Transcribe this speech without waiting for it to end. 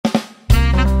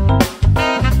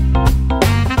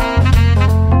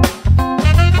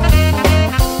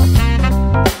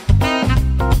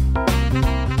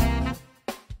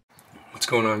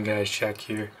going on, guys? Jack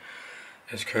here.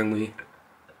 It's currently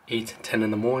 8:10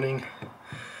 in the morning.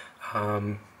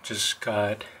 Just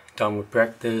got done with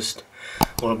breakfast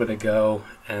a little bit ago,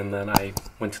 and then I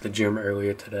went to the gym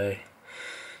earlier today.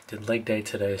 Did leg day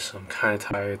today, so I'm kind of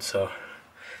tired. So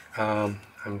I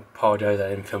apologize I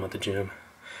didn't film at the gym.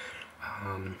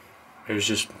 It was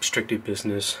just strictly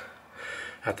business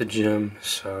at the gym,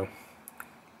 so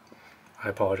I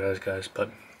apologize, guys.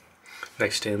 But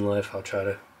next day in life, I'll try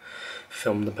to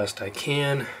film the best I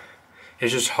can.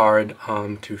 It's just hard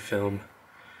to film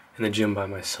in the gym by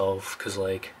myself, because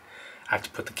like I have to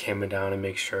put the camera down and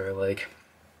make sure like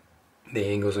the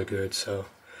angles are good. So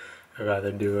I'd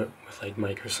rather do it with like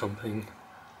Mike or something,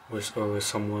 or with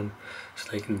someone, so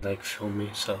they can like film me.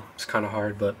 So it's kind of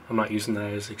hard, but I'm not using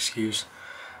that as an excuse.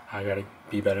 I gotta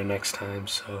be better next time.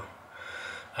 So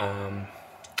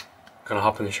gonna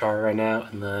hop in the shower right now,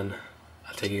 and then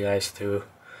I'll take you guys through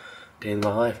day in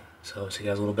my life. So see you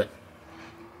guys in a little bit.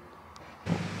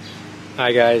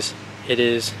 Hi guys, it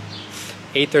is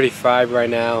 8:35 right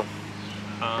now.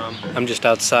 I'm just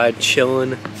outside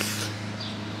chilling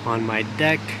on my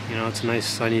deck. You know, it's a nice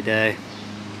sunny day.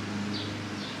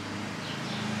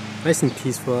 Nice and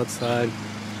peaceful outside,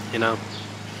 you know.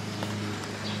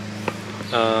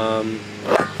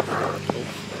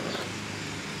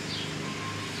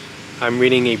 I'm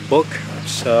reading a book,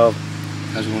 so if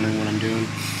you guys are wondering what I'm doing.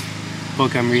 The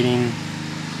book I'm reading,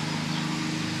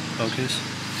 focus.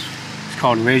 It's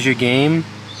called Raise Your Game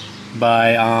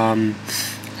by Alan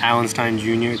Stein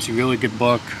Jr. It's a really good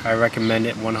book. I recommend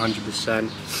it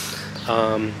 100%.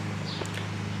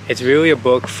 It's really a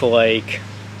book for like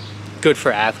good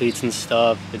for athletes and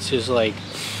stuff. It's just like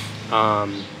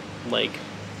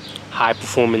high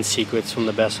performance secrets from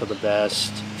the best of the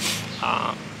best.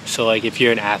 So like if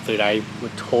you're an athlete, I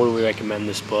would totally recommend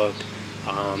this book.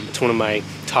 It's one of my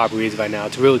top reads right now.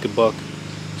 It's a really good book.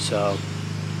 So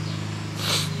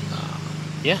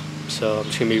yeah, so I'm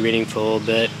just gonna be reading for a little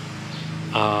bit,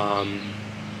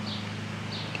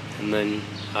 and then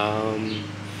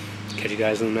catch you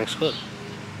guys in the next clip.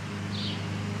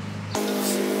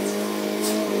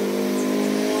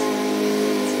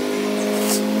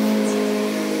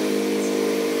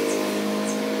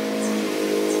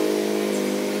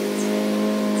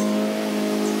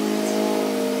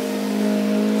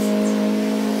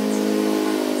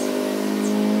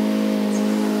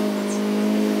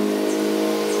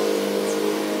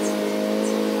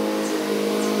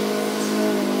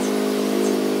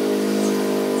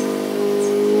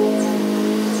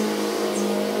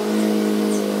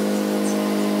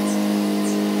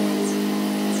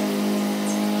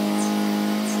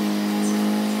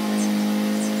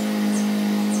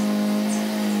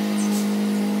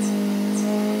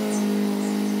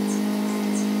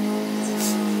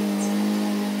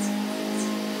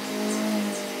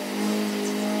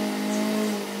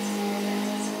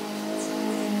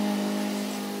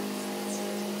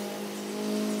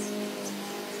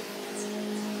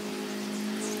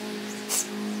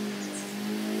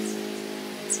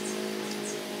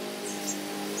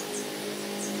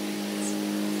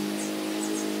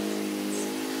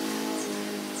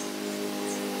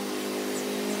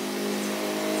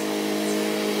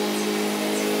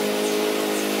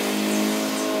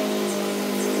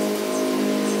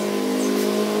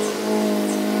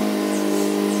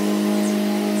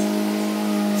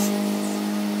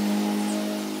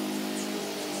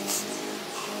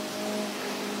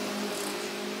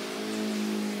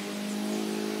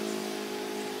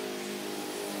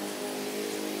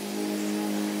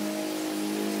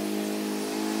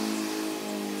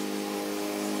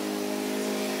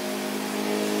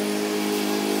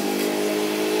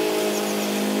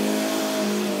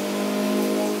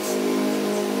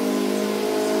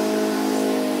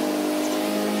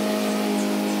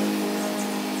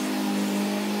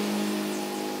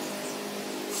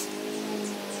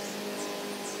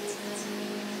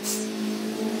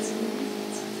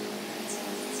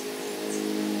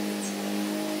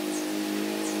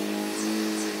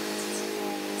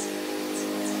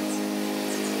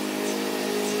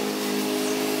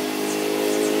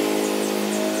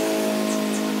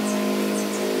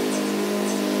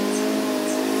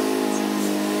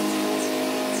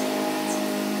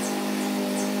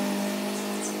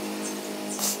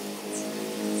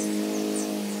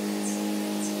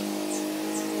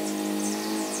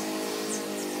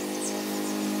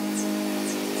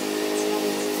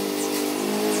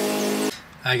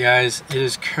 Hi guys, it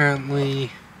is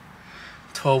currently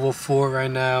 12:04 right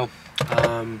now.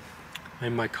 I'm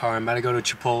in my car. I'm about to go to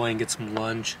Chipotle and get some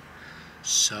lunch.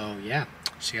 So yeah,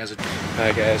 see you guys.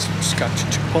 Alright guys, just got to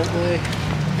Chipotle.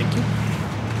 Thank you.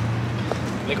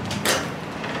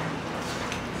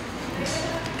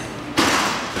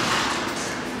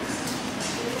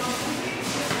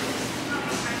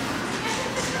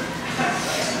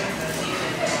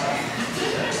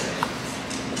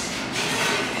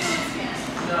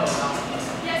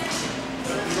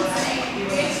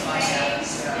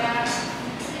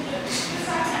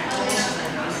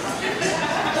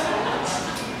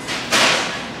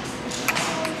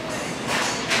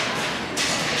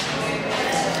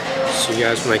 see you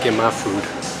guys when I get my food.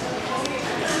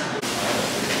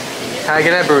 Can I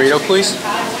get a burrito, please?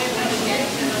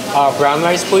 Brown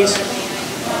rice, please.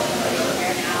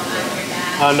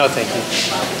 No, thank you.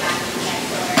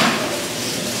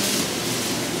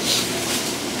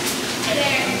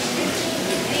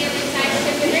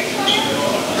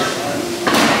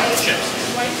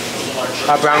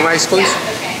 Brown rice, please.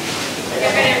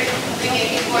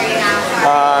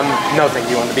 No, thank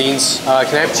you on the beans. Can I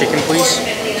have chicken, please?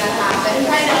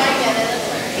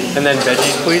 And then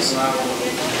veggies, please. No,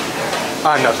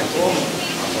 thank you.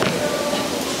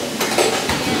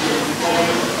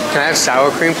 Can I have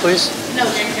sour cream, please? No,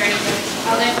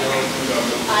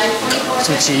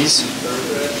 some cheese.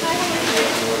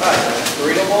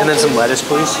 And then some lettuce,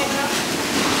 please.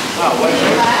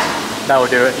 That will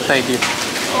do it. Thank you.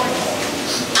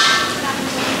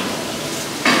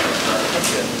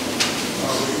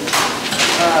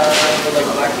 Like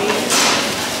black beans,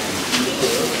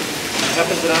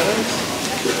 peppers and onions.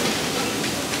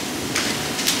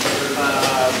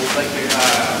 Like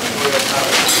Oreo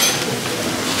powder.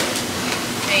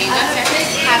 There you go, sir.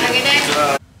 Have a good day.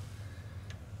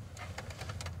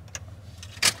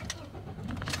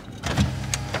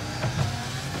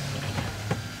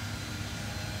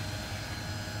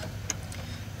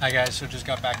 Hi guys, so just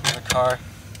got back in the car.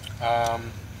 I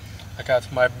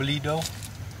got my burrito.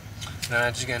 And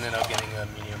I'm just ended up getting a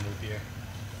medium root beer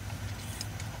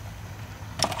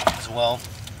as well.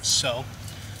 So,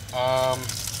 we're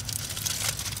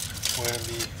gonna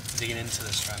be digging into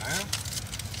this right now.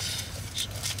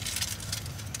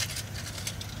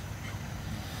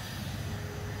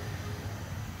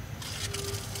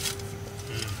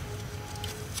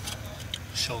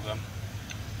 So good.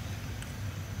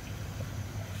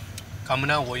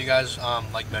 Comment out what you guys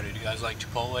like better. Do you guys like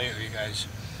Chipotle or you guys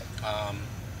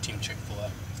Team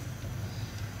Chick-fil-A?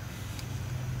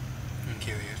 I'm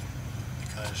curious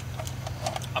because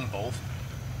I'm both,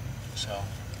 so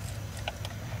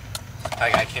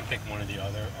I can't pick one or the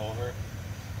other over.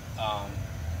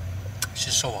 It's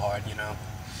just so hard, you know.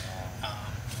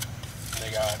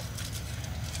 They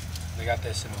got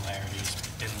their similarities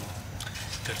in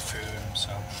good food, so.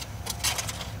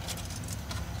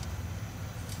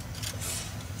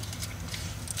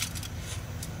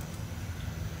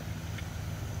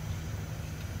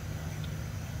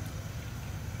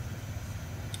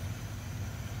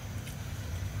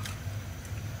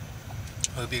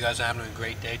 I hope you guys are having a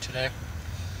great day today.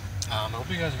 I hope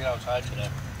you guys get outside today.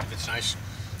 If it's nice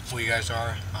where you guys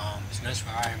are, it's nice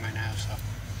where I am right now, so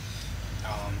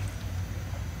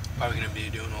probably going to be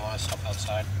doing a lot of stuff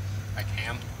outside. I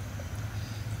can.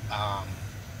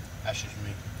 That's just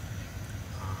me.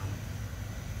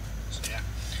 So yeah.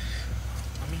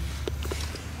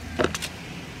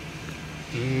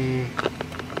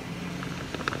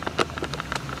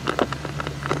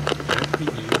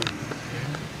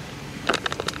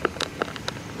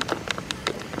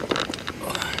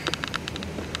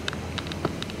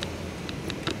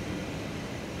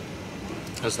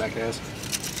 How's that, guys?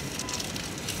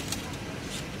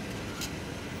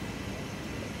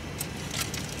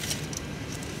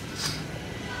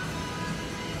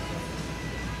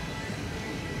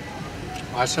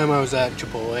 Last time I was at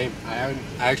Chipotle, I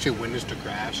actually witnessed a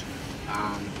crash.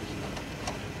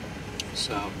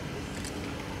 So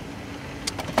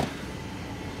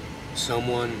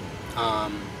someone,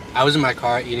 I was in my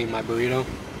car eating my burrito,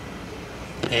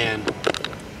 and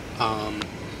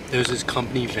there was this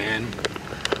company van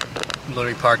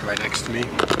literally parked right next to me,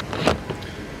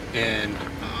 and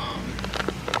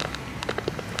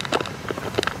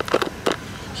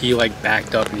he like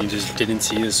backed up and he just didn't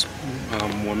see this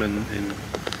woman, and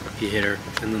he hit her,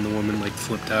 and then the woman like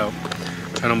flipped out.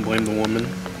 I don't blame the woman.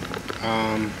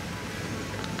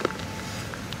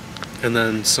 And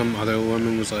then some other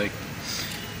woman was like,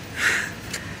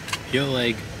 yo,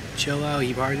 like, chill out,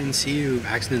 he probably didn't see you,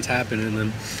 accidents happen. And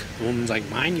then the woman's like,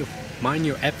 mind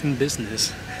your effing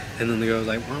business. And then the girl was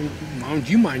like, why don't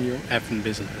you mind your effing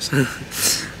business?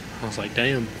 I was like,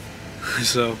 damn.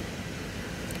 So,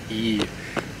 yeah.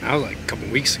 That was like a couple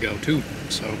weeks ago too.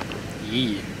 So,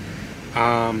 yeah.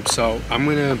 So I'm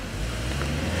gonna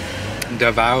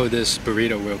devour this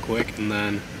burrito real quick, and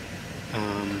then,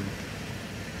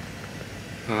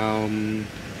 I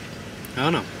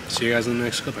don't know. See you guys in the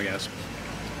next clip, I guess.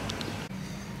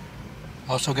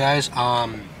 Also, guys,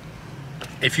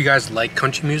 if you guys like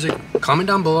country music, comment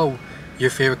down below your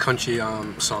favorite country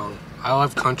song. I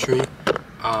love country.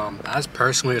 That's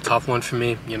personally a tough one for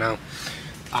me, you know.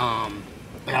 I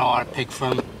got a lot to pick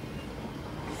from.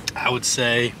 I would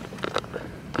say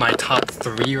my top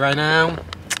 3 right now.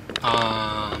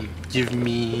 Give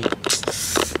me,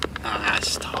 I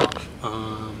Let's talk.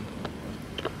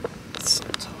 It's so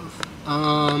tough.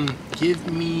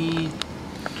 Give me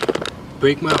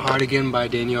Break My Heart Again by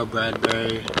Danielle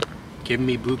Bradbury. Give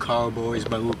me Blue Collar Boys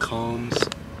by Luke Combs.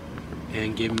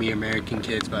 And give me American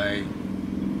Kids by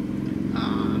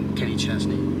Kenny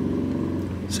Chesney.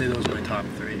 Say those are my top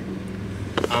 3.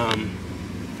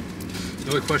 The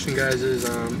other question, guys, is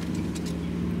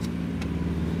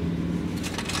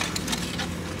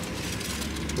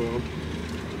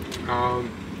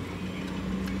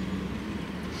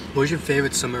what's your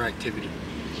favorite summer activity?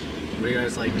 What do you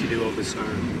guys like to do over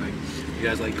summer? Like, you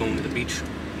guys like going to the beach,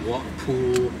 walk,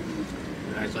 pool? You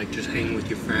guys like just hanging with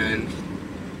your friends?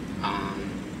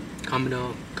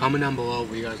 Comment down below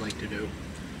what you guys like to do.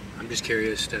 I'm just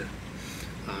curious to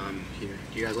hear.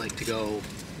 Do you guys like to go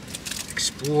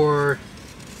explore?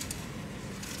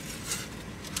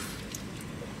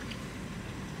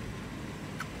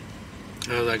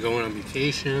 I was like going on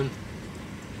vacation.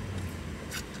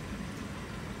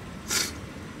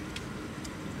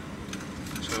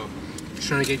 So, just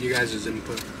trying to get you guys'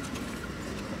 input.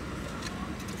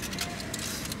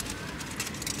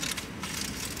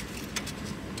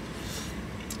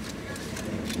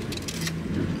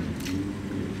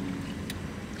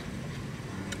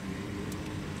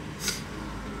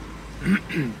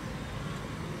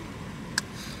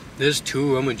 There's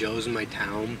 2 Roma Joes in my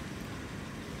town.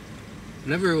 I've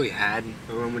never really had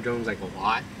a Roma Jones like a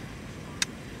lot,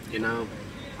 you know.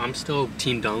 I'm still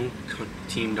Team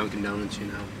Dunkin' Donuts, you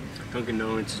know. Dunkin'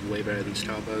 Donuts is way better than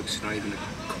Starbucks, not even a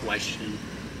question,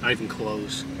 not even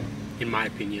close, in my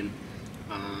opinion.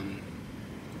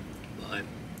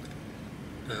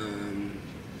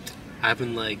 I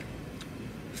haven't like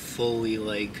fully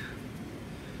like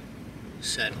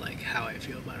said like how I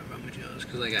feel about a Roma Joe's,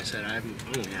 because like I said, I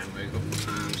only had it like a couple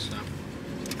times, so.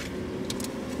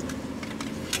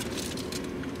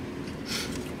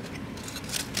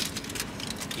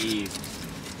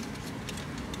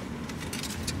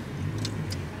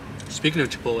 Speaking of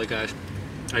Chipotle, guys,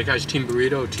 are you guys Team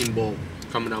Burrito or Team Bowl?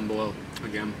 Comment down below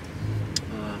again.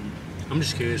 I'm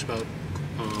just curious about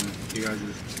you guys'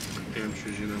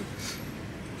 answers, you know.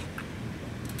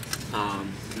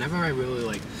 Never I really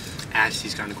like ask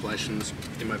these kind of questions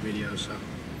in my videos, so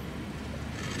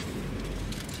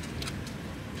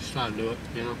just thought I'd do it,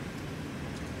 you know.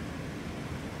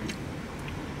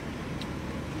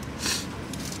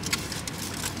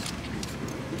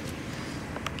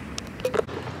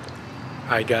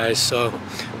 Alright guys, so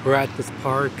we're at this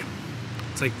park.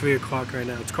 It's like 3 o'clock right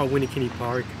now. It's called Winnie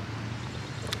Park.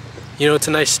 You know, it's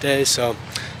a nice day, so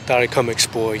thought I'd come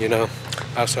explore, you know.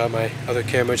 I also have my other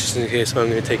camera just in case I'm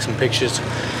going to take some pictures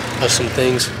of some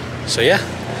things. So yeah,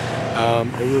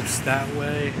 it loops that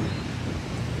way.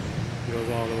 It goes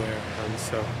all the way around,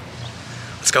 so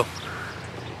let's go.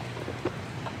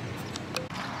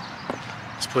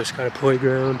 This place got a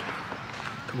playground,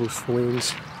 a couple of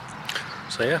swings.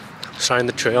 So yeah, starting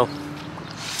the trail.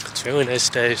 It's a really nice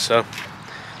day, so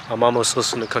I'm almost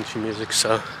listening to country music,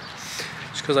 so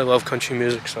just because I love country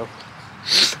music, so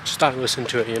just thought I'd listen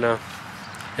to it, you know.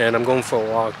 And I'm going for a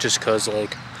walk just because,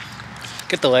 like,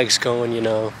 get the legs going, you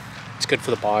know. It's good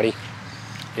for the body,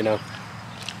 you know.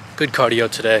 Good cardio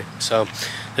today, so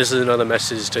this is another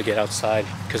message to get outside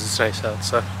because it's nice out,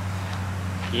 so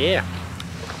yeah.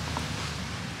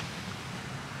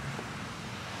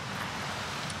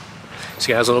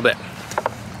 See you guys a little bit.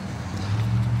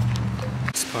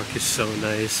 This park is so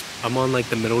nice. I'm on like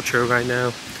the middle trail right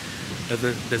now.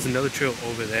 There's another trail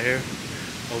over there.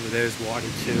 Over there's water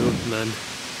too, and then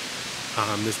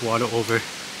there's water over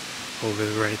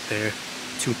right there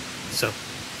too. So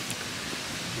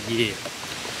yeah.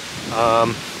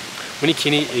 Winnie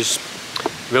is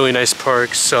a really nice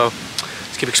park, so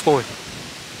let's keep exploring.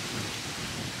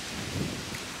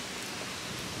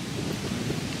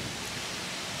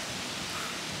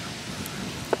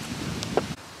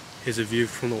 Here's a view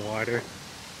from the water.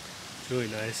 It's really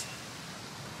nice.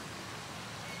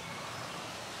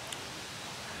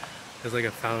 There's like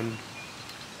a fountain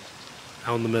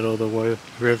out in the middle of the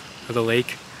river, or the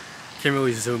lake. Can't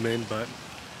really zoom in, but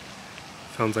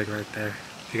sounds like right there.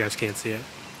 If you guys can't see it.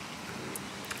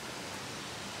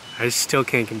 I still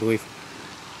can't believe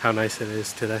how nice it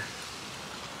is today.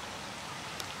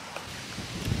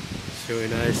 It's really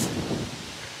nice.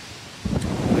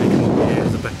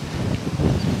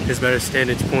 Here's a better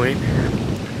vantage point.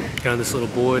 Got on this little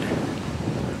board.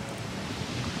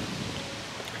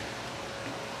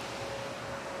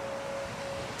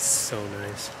 It's so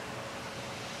nice.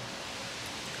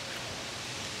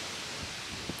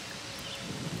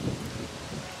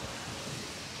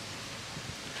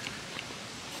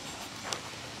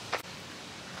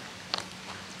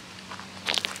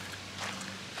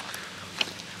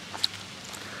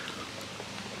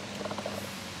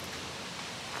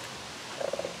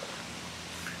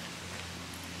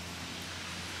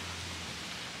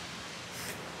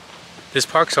 This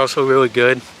park's also really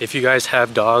good if you guys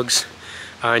have dogs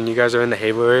and you guys are in the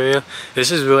Havel area.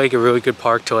 This is really like a really good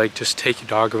park to like just take your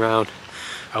dog around,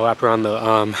 lap around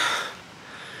the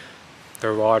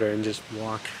water and just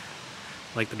walk.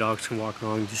 Like the dogs can walk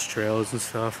along these trails and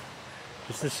stuff.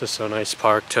 This is just a nice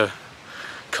park to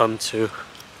come to.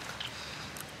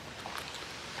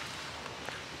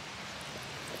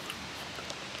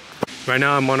 Right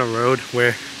now I'm on a road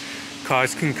where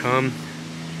cars can come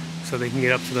so they can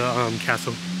get up to the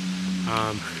castle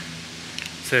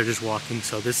instead of just walking.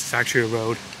 So this is actually a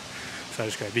road, so I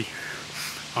just gotta be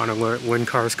on alert when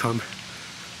cars come.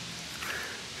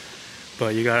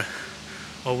 But you gotta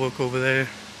all look over there.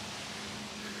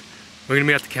 We're gonna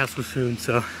be at the castle soon,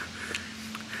 so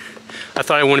I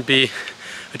thought it wouldn't be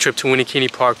a trip to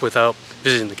Winnikini Park without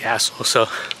visiting the castle. So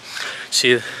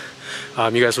see, you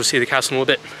guys will see the castle in a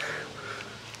little bit.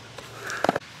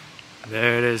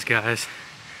 There it is, guys.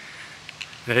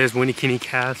 There's Winnikini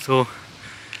Castle.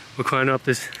 We're climbing up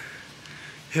this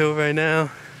hill right now,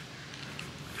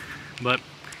 but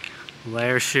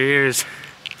there she is.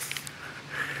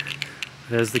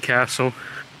 There's the castle.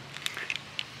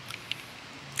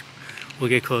 We'll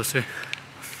get closer.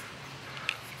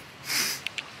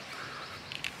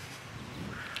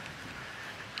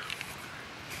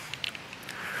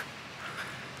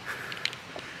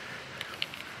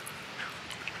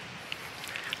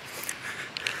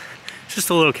 It's just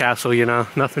a little castle, you know,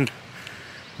 nothing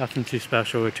too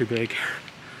special or too big.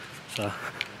 So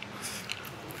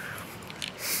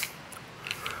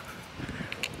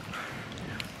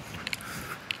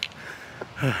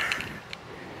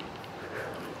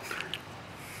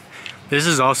this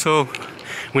is also,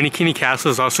 Winnikini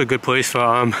Castle is also a good place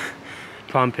for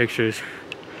prom pictures.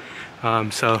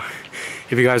 So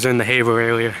if you guys are in the Havel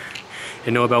area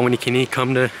and know about Winnikini,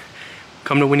 come to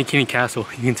Winnikini Castle.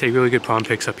 You can take really good prom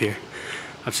pics up here.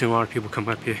 I've seen a lot of people come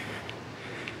up here.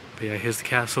 But yeah, here's the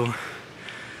castle. A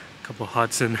couple of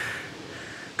huts and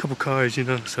a couple cars, you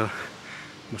know, so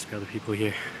must be other people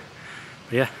here.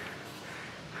 But yeah,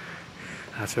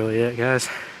 that's really it, guys.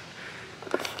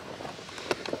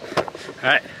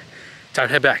 Alright, time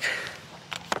to head back.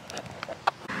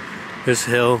 This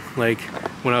hill, like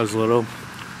when I was little,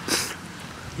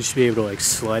 you used to be able to like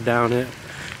slide down it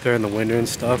during the winter and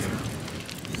stuff.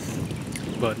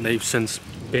 But they've since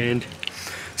banned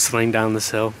sledding down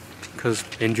this hill because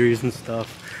injuries and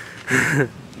stuff.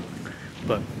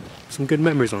 But some good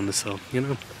memories on this hill, you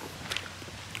know.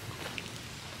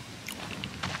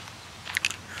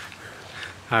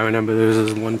 I remember there was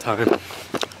this one time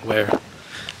where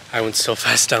I went so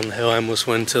fast down the hill I almost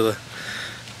went into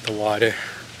the water.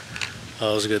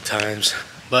 Those good times.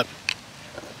 But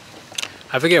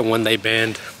I forget when they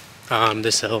banned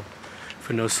this hill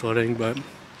for no sledding, but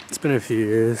it's been a few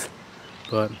years.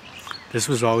 But this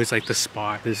was always like the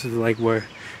spot. This is like where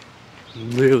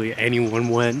literally anyone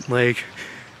went. Like,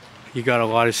 you got a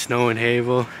lot of snow in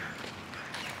Havel.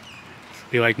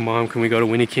 Be like, Mom, can we go to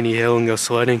Winnikini Hill and go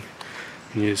sledding?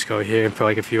 And you just go here for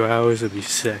like a few hours. It'd be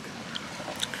sick.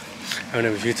 I went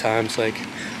a few times. Like,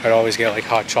 I'd always get like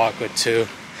hot chocolate too.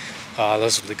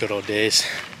 Those were the good old days.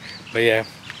 But yeah,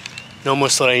 no more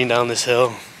sledding down this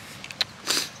hill.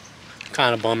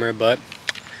 Kind of bummer, but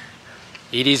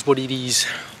it is what it is.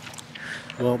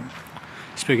 Well,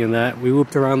 speaking of that, we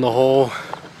looped around the whole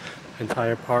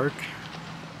entire park.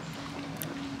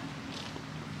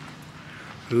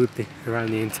 We looped around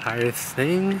the entire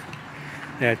thing.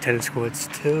 They have tennis courts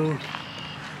too.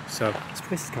 So this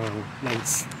place is kind of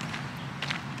nice.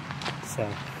 So,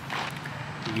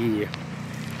 yeah.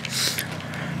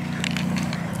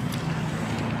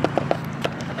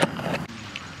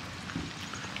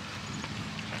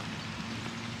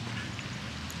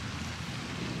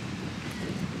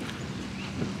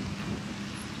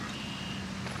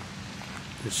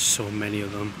 There's so many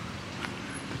of them.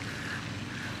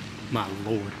 My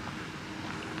lord.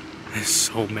 There's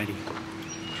so many.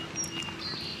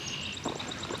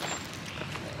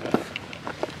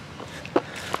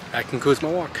 That concludes my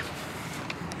walk.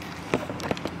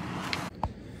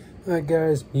 Alright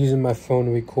guys, using my phone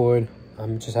to record.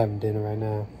 I'm just having dinner right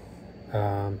now.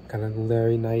 Got a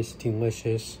very nice,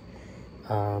 delicious,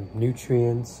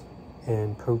 nutrients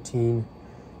and protein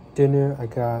dinner. I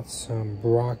got some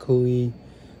broccoli,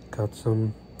 got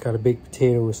a baked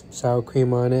potato with some sour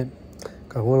cream on it,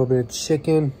 got a little bit of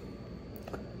chicken,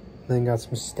 then got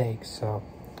some steak. So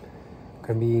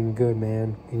gonna be eating good,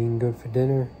 man. Eating good for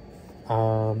dinner.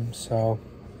 So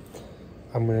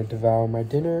I'm gonna devour my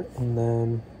dinner and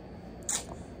then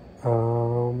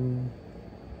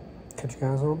catch you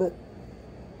guys a little bit.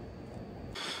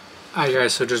 Alright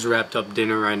guys, so just wrapped up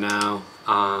dinner right now.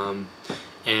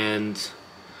 And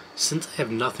since I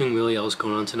have nothing really else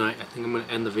going on tonight, I think I'm going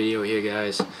to end the video here,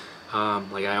 guys.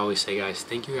 Like I always say, guys,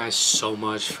 thank you guys so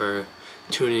much for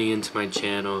tuning into my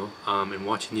channel and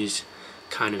watching these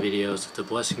kind of videos. It's a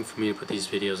blessing for me to put these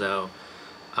videos out.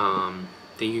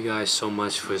 Thank you guys so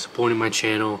much for supporting my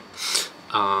channel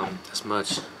as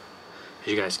much as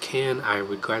you guys can. I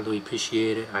would gladly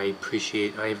appreciate it. I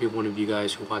appreciate every one of you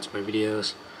guys who watch my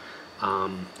videos.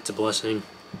 It's a blessing.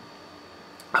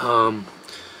 I'm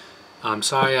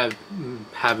sorry I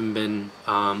haven't been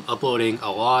uploading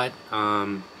a lot.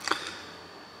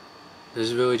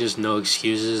 There's really just no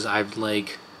excuses. I've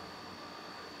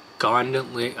gone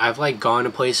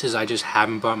to places. I just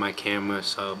haven't brought my camera.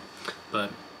 So, but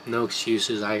no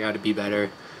excuses. I got to be better.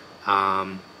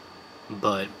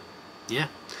 But yeah.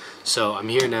 So I'm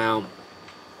here now.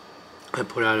 I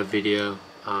put out a video.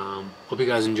 Hope you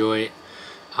guys enjoy it.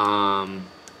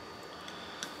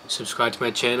 Subscribe to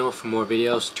my channel for more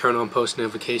videos. Turn on post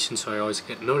notifications so I always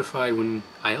get notified when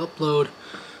I upload.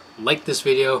 Like this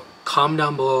video. Comment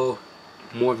down below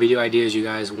more video ideas you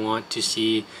guys want to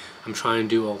see. I'm trying to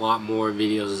do a lot more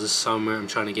videos this summer. I'm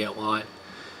trying to get a lot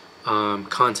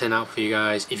content out for you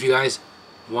guys. If you guys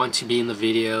want to be in the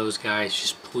videos, guys,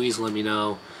 just please let me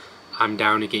know. I'm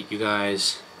down to get you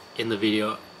guys in the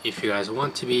video if you guys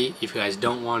want to be. If you guys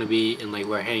don't want to be and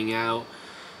we're hanging out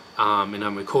and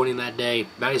I'm recording that day,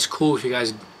 that is cool. If you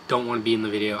guys don't want to be in the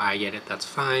video, I get it, that's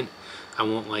fine. I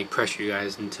won't pressure you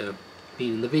guys into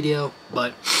being in the video,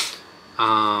 but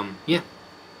yeah.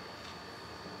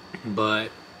 But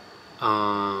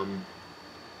I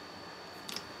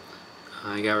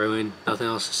got really nothing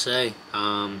else to say.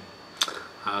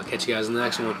 I'll catch you guys in the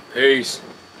next one. Peace.